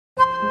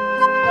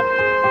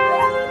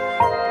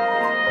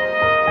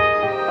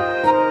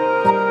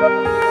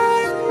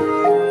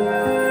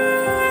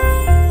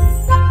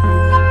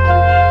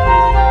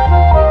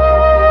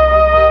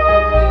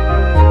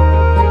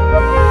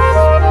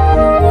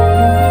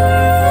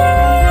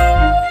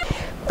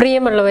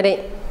പ്രിയമുള്ളവരെ,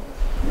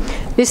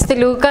 വിശുദ്ധ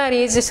ലൂക്ക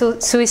അറിയിച്ച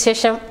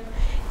സുവിശേഷം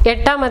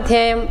 8-ാം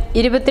അധ്യായം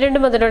 22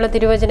 മുതലുള്ള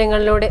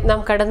തിരുവചനങ്ങളിലൂടെ നാം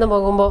കടന്നു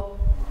പോകുമ്പോൾ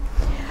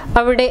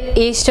അവിടെ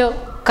ഈശോ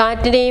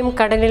കാറ്റിനെയും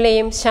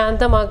കടലിനെയും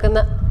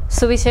ശാന്തമാക്കുന്ന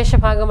സുവിശേഷ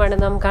ഭാഗമാണ്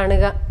നാം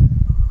കാണുക.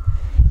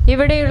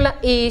 ഇവിടെയുള്ള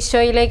ഈ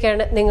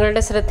ഈശോയിലേക്കാണ്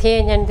നിങ്ങളുടെ ശ്രദ്ധയെ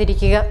ഞാൻ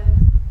തിരിക്കുക.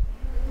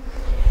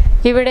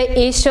 ഇവിടെ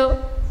ഈശോ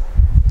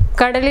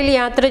കടലിൽ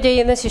യാത്ര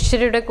ചെയ്യുന്ന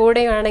ശിഷ്യരുടെ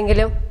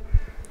കൂടെയാണെങ്കിലും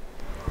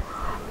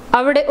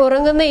അവിടെ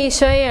ഉറങ്ങുന്ന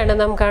ഈശോയെയാണ്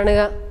നാം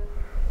കാണുക.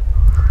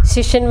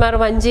 ശിഷ്യന്മാർ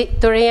വഞ്ചി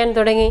തുഴയാൻ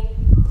തുടങ്ങി.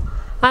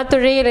 ആ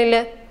തുഴയിലിൽ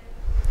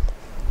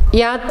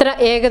യാത്ര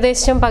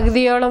ഏകദേശം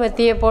പകുതിയോളം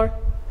എത്തിയപ്പോൾ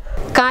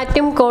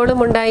കാറ്റും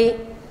കോളുമുണ്ടായി.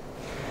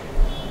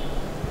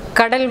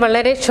 കടൽ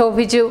വളരെ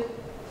ക്ഷോഭിച്ചു.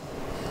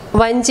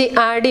 വഞ്ചി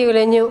ആടി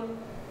ഉലഞ്ഞു.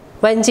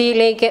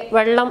 വഞ്ചിയിലേക്ക്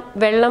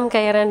വെള്ളം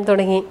കയറാൻ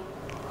തുടങ്ങി.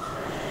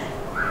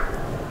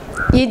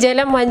 ഈ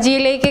ജലം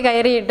വഞ്ചിയിലേക്ക്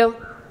കയറിയിട്ടും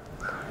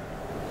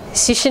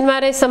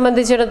ശിഷ്യന്മാരെ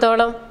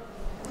സംബന്ധിച്ചിടത്തോളം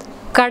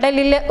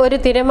കടലിൽ ഒരു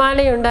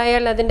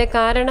തിരമാലയുണ്ടായാൽ അതിൻ്റെ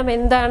കാരണം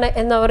എന്താണ്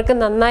എന്നവർക്ക്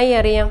നന്നായി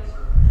അറിയാം.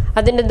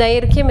 അതിൻ്റെ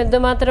ദൈർഘ്യം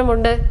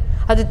എന്തുമാത്രമുണ്ട്,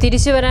 അത്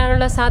തിരിച്ചു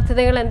വരാനുള്ള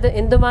സാധ്യതകൾ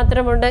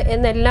എന്തുമാത്രമുണ്ട്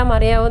എന്നെല്ലാം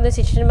അറിയാവുന്ന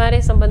ശിഷ്യന്മാരെ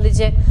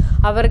സംബന്ധിച്ച്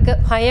അവർക്ക്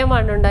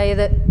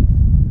ഭയമാണുണ്ടായത്.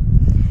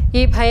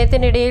 ഈ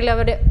ഭയത്തിനിടയിൽ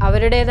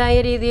അവരുടേതായ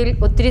രീതിയിൽ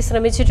ഒത്തിരി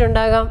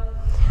ശ്രമിച്ചിട്ടുണ്ടാകാം.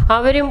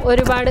 അവരും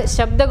ഒരുപാട്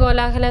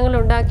ശബ്ദകോലാഹലങ്ങൾ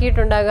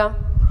ഉണ്ടാക്കിയിട്ടുണ്ടാകാം.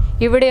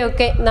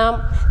 ഇവിടെയൊക്കെ നാം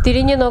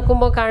തിരിഞ്ഞു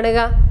നോക്കുമ്പോൾ കാണുക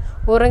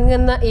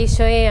ഉറങ്ങുന്ന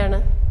ഈശോയെയാണ്.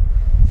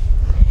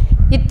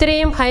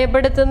 ഇത്രയും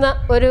ഭയപ്പെടുത്തുന്ന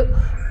ഒരു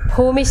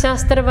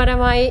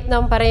ഭൂമിശാസ്ത്രപരമായി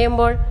നാം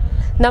പറയുമ്പോൾ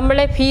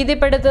നമ്മളെ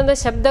ഭീതിപ്പെടുത്തുന്ന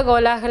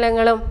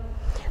ശബ്ദകോലാഹലങ്ങളും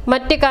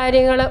മറ്റ്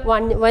കാര്യങ്ങൾ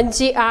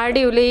വഞ്ചി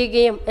ആടി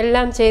ഉലയുകയും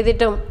എല്ലാം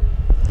ചെയ്തിട്ടും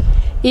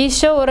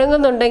ഈശോ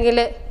ഉറങ്ങുന്നുണ്ടെങ്കിൽ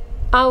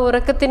ആ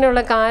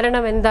ഉറക്കത്തിനുള്ള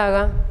കാരണം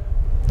എന്താകാം?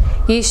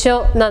 ഈശോ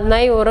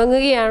നന്നായി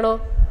ഉറങ്ങുകയാണോ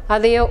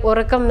അതെയോ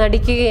ഉറക്കം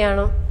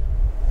നടിക്കുകയാണോ?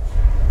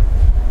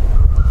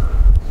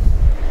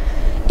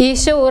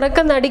 ഈശോ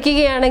ഉറക്കം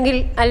നടിക്കുകയാണെങ്കിൽ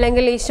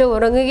അല്ലെങ്കിൽ ഈശോ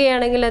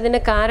ഉറങ്ങുകയാണെങ്കിൽ അതിന്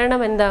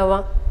കാരണം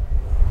എന്താവാം?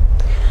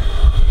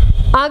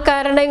 ആ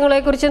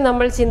കാരണങ്ങളെക്കുറിച്ച്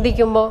നമ്മൾ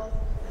ചിന്തിക്കുമ്പോൾ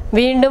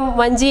വീണ്ടും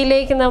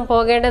വഞ്ചിയിലേക്ക് നാം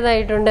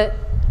പോകേണ്ടതായിട്ടുണ്ട്.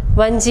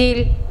 വഞ്ചിയിൽ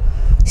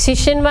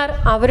ശിഷ്യന്മാർ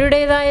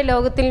അവരുടേതായ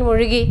ലോകത്തിൽ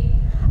മുഴുകി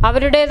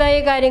അവരുടേതായ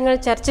കാര്യങ്ങൾ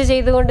ചർച്ച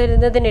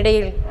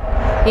ചെയ്തുകൊണ്ടിരുന്നതിനിടയിൽ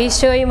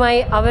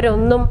ഈശോയുമായി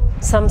അവരൊന്നും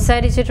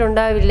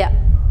സംസാരിച്ചിട്ടുണ്ടാവില്ല.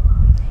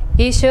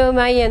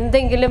 ഈശോയുമായി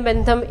എന്തെങ്കിലും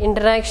ബന്ധം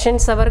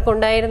ഇൻറ്ററാക്ഷൻസ്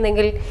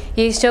അവർക്കുണ്ടായിരുന്നെങ്കിൽ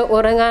ഈശോ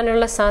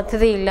ഉറങ്ങാനുള്ള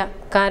സാധ്യതയില്ല.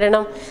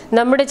 കാരണം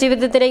നമ്മുടെ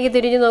ജീവിതത്തിലേക്ക്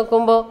തിരിഞ്ഞു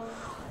നോക്കുമ്പോൾ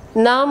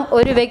നാം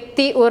ഒരു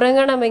വ്യക്തി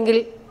ഉറങ്ങണമെങ്കിൽ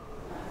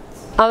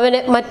അവന്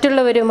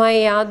മറ്റുള്ളവരുമായി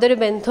യാതൊരു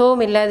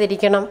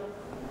ബന്ധവുമില്ലാതിരിക്കണം,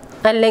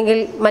 അല്ലെങ്കിൽ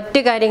മറ്റു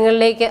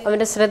കാര്യങ്ങളിലേക്ക്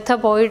അവൻ്റെ ശ്രദ്ധ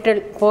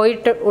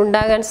പോയിട്ട്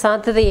ഉണ്ടാകാൻ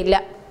സാധ്യതയില്ല.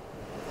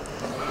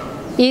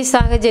 ഈ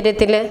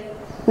സാഹചര്യത്തിൽ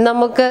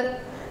നമുക്ക്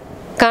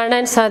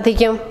കാണാൻ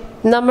സാധിക്കും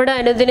നമ്മുടെ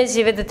അനുദിന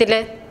ജീവിതത്തിൽ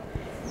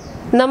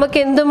നമുക്ക്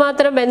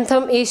എന്തുമാത്രം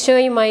ബന്ധം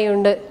ഈശോയുമായി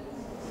ഉണ്ട്.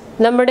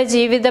 നമ്മുടെ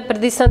ജീവിത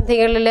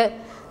പ്രതിസന്ധികളിൽ,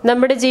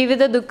 നമ്മുടെ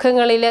ജീവിത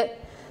ദുഃഖങ്ങളിൽ,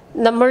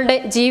 നമ്മളുടെ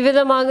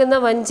ജീവിതമാകുന്ന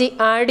വഞ്ചി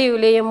ആടി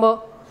ഉലയുമ്പോൾ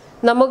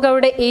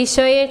നമുക്കവിടെ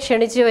ഈശോയെ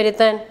ക്ഷണിച്ചു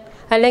വരുത്താൻ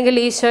അല്ലെങ്കിൽ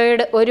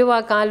ഈശോയുടെ ഒരു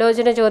വാക്ക്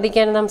ആലോചന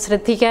ചോദിക്കാൻ നാം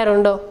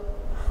ശ്രദ്ധിക്കാറുണ്ടോ?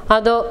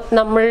 അതോ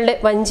നമ്മളുടെ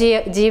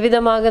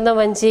ജീവിതമാകുന്ന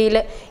വഞ്ചിയിൽ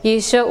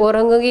ഈശോ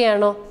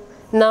ഉറങ്ങുകയാണോ?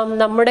 നാം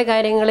നമ്മുടെ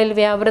കാര്യങ്ങളിൽ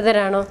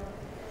വ്യാപൃതരാണോ?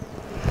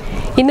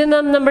 ഇന്ന്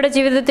നാം നമ്മുടെ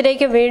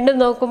ജീവിതത്തിലേക്ക് വീണ്ടും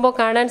നോക്കുമ്പോൾ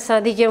കാണാൻ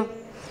സാധിക്കും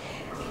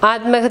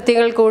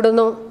ആത്മഹത്യകൾ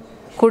കൂടുന്നു,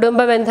 കുടുംബ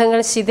ബന്ധങ്ങൾ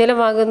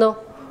ശിഥിലമാകുന്നു,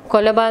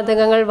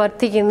 കൊലപാതകങ്ങൾ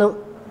വർദ്ധിക്കുന്നു.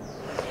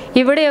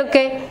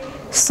 ഇവിടെയൊക്കെ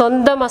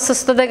സ്വന്തം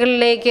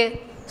അസ്വസ്ഥതകളിലേക്ക്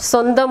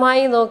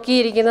സ്വന്തമായി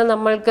നോക്കിയിരിക്കുന്ന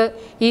നമ്മൾക്ക്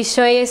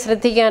ഈശോയെ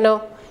ശ്രദ്ധിക്കാനോ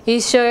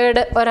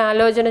ഈശോയോട്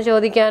ഒരാലോചന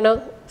ചോദിക്കാനോ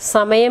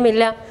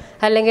സമയമില്ല,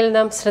 അല്ലെങ്കിൽ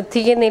നാം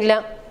ശ്രദ്ധിക്കുന്നില്ല.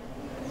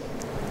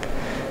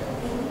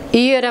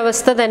 ഈ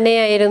ഒരവസ്ഥ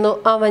തന്നെയായിരുന്നു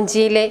ആ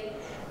വഞ്ചിയിലെ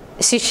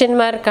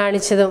ശിഷ്യന്മാർ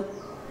കാണിച്ചതും.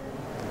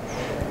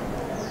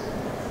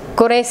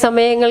 കുറേ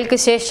സമയങ്ങൾക്ക്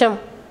ശേഷം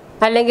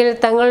അല്ലെങ്കിൽ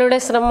തങ്ങളുടെ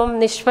ശ്രമം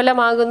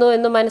നിഷ്ഫലമാകുന്നു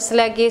എന്ന്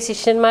മനസ്സിലാക്കിയ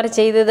ശിഷ്യന്മാർ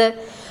ചെയ്തത്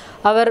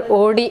അവർ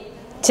ഓടി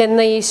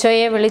ചെന്ന്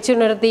ഈശോയെ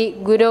വിളിച്ചുണർത്തി,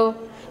 ഗുരു,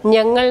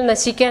 ഞങ്ങൾ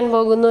നശിക്കാൻ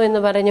പോകുന്നു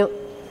എന്ന് പറഞ്ഞു.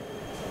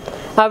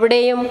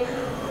 അവിടെയും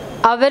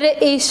അവർ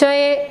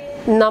ഈശോയെ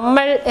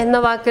നമ്മൾ എന്ന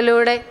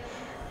വാക്കിലൂടെ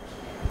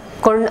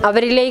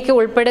അവരിലേക്ക്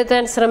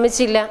ഉൾപ്പെടുത്താൻ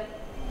ശ്രമിച്ചില്ല.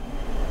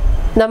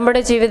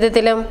 നമ്മുടെ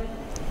ജീവിതത്തിലും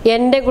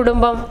എൻ്റെ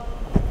കുടുംബം,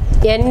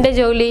 എൻ്റെ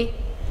ജോലി,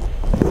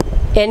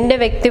 എൻ്റെ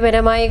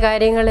വ്യക്തിപരമായ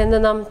കാര്യങ്ങൾ എന്ന്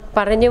നാം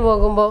പറഞ്ഞു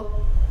പോകുമ്പോൾ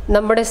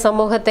നമ്മുടെ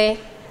സമൂഹത്തെ,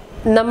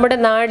 നമ്മുടെ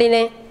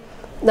നാടിനെ,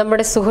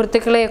 നമ്മുടെ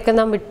സുഹൃത്തുക്കളെയൊക്കെ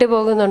നാം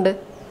വിട്ടുപോകുന്നുണ്ട്.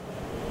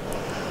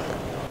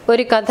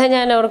 ഒരു കഥ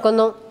ഞാൻ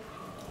ഓർക്കുന്നു.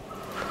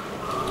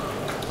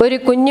 ഒരു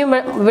കുഞ്ഞു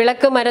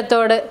വിളക്ക്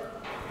മരത്തോട്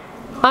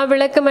ആ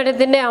വിളക്ക്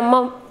മരത്തിൻ്റെ അമ്മ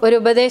ഒരു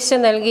ഉപദേശം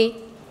നൽകി,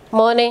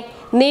 മോനെ,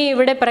 നീ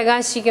ഇവിടെ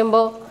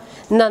പ്രകാശിക്കുമ്പോൾ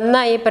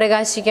നന്നായി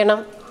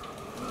പ്രകാശിക്കണം.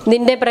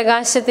 നിൻ്റെ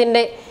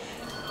പ്രകാശത്തിൻ്റെ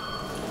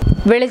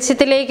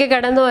വെളിച്ചത്തിലേക്ക്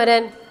കടന്നു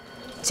വരാൻ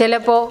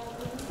ചിലപ്പോൾ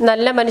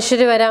നല്ല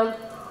മനുഷ്യർ വരാം,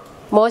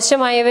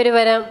 മോശമായവർ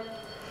വരാം,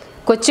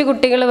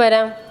 കൊച്ചുകുട്ടികൾ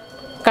വരാം,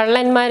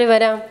 കള്ളന്മാർ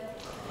വരാം.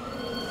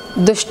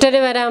 ദുഷ്ടര്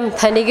വരാം,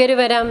 ധനികര്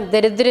വരാം,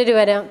 ദരിദ്രര്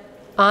വരാം,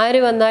 ആര്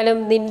വന്നാലും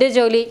നിന്റെ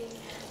ജോലി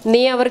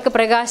നീ അവർക്ക്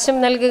പ്രകാശം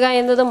നൽകുക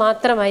എന്നത്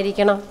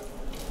മാത്രമായിരിക്കണം.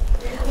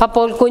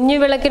 അപ്പോൾ കുഞ്ഞു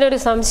വിളക്കിനൊരു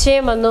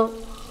സംശയം വന്നു.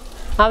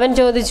 അവൻ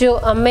ചോദിച്ചു,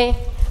 അമ്മേ,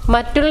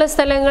 മറ്റുള്ള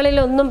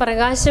സ്ഥലങ്ങളിലൊന്നും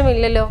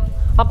പ്രകാശമില്ലല്ലോ,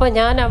 അപ്പോൾ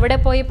ഞാൻ അവിടെ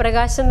പോയി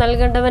പ്രകാശം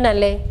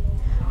നൽകേണ്ടവനല്ലേ?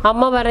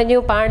 അമ്മ പറഞ്ഞു,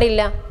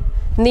 പാടില്ല.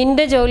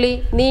 നിന്റെ ജോലി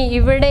നീ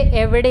ഇവിടെ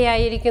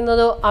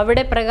എവിടെയായിരിക്കുന്നതോ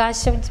അവിടെ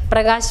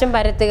പ്രകാശം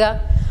പരത്തുക,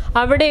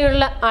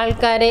 അവിടെയുള്ള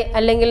ആൾക്കാരെ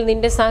അല്ലെങ്കിൽ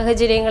നിന്റെ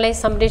സാഹചര്യങ്ങളെ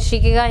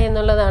സംരക്ഷിക്കുക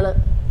എന്നുള്ളതാണ്.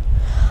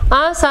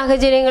 ആ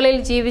സാഹചര്യങ്ങളിൽ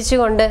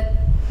ജീവിച്ചുകൊണ്ട്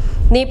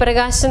നീ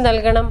പ്രകാശം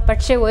നൽകണം.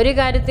 പക്ഷെ ഒരു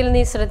കാര്യത്തിൽ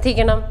നീ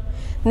ശ്രദ്ധിക്കണം,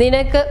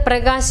 നിനക്ക്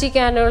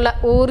പ്രകാശിക്കാനുള്ള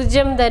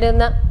ഊർജം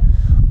തരുന്ന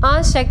ആ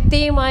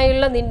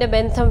ശക്തിയുമായുള്ള നിന്റെ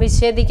ബന്ധം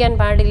വിച്ഛേദിക്കാൻ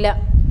പാടില്ല.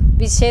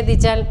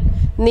 വിച്ഛേദിച്ചാൽ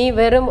നീ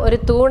വെറും ഒരു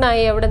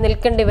തൂണായി അവിടെ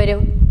നിൽക്കേണ്ടി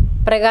വരും.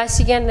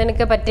 പ്രകാശിക്കാൻ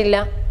നിനക്ക് പറ്റില്ല.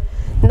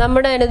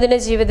 നമ്മുടെ അനുദിന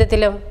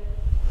ജീവിതത്തിലും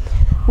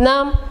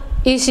നാം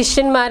ഈ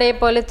ശിഷ്യന്മാരെ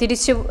പോലെ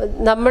തിരിച്ചു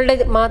നമ്മളുടെ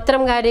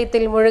മാത്രം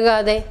കാര്യത്തിൽ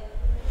മുഴുകാതെ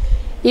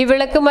ഈ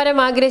വിളക്കുമരം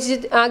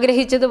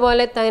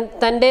ആഗ്രഹിച്ചതുപോലെ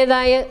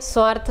തൻ്റേതായ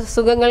സ്വാർത്ഥ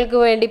സുഖങ്ങൾക്ക്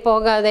വേണ്ടി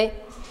പോകാതെ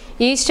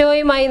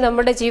ഈശോയുമായി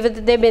നമ്മുടെ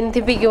ജീവിതത്തെ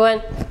ബന്ധിപ്പിക്കുവാൻ,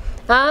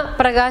 ആ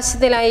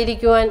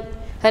പ്രകാശത്തിലായിരിക്കുവാൻ,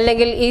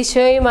 അല്ലെങ്കിൽ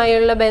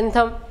ഈശോയുമായുള്ള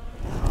ബന്ധം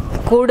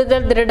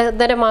കൂടുതൽ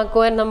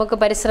ദൃഢതരമാക്കുവാൻ നമുക്ക്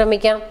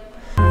പരിശ്രമിക്കാം.